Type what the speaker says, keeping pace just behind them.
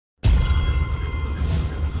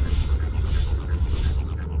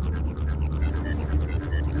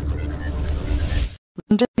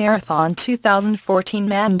London Marathon 2014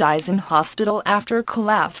 man dies in hospital after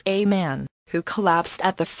collapse. A man, who collapsed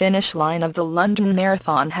at the finish line of the London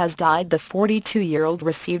Marathon has died. The 42-year-old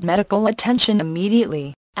received medical attention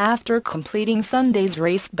immediately after completing Sunday's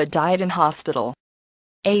race but died in hospital.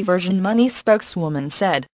 A Virgin Money spokeswoman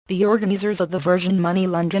said, "The organizers of the Virgin Money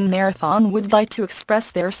London Marathon would like to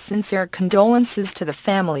express their sincere condolences to the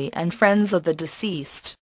family and friends of the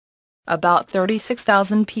deceased." About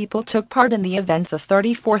 36,000 people took part in the event, the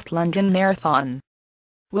 34th London Marathon.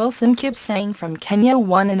 Wilson Kipsang from Kenya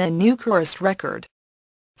won in a new course record.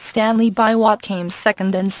 Stanley Biwott came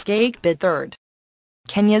second and Skeggbid third.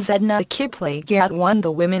 Kenya's Edna Kiplagat won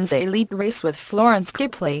the women's elite race with Florence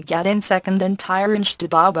Kiplagat in second and Tiranj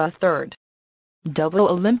Dibaba third. Double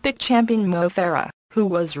Olympic champion Mo Farah, who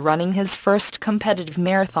was running his first competitive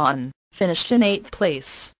marathon, finished in 8th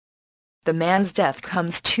place. The man's death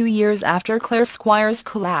comes 2 years after Claire Squires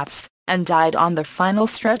collapsed and died on the final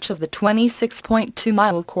stretch of the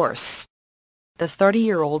 26.2-mile course. The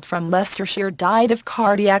 30-year-old from Leicestershire died of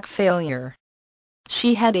cardiac failure.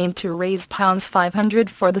 She had aimed to raise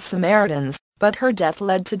 £500 for the Samaritans, but her death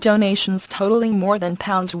led to donations totaling more than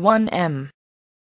 £1 million.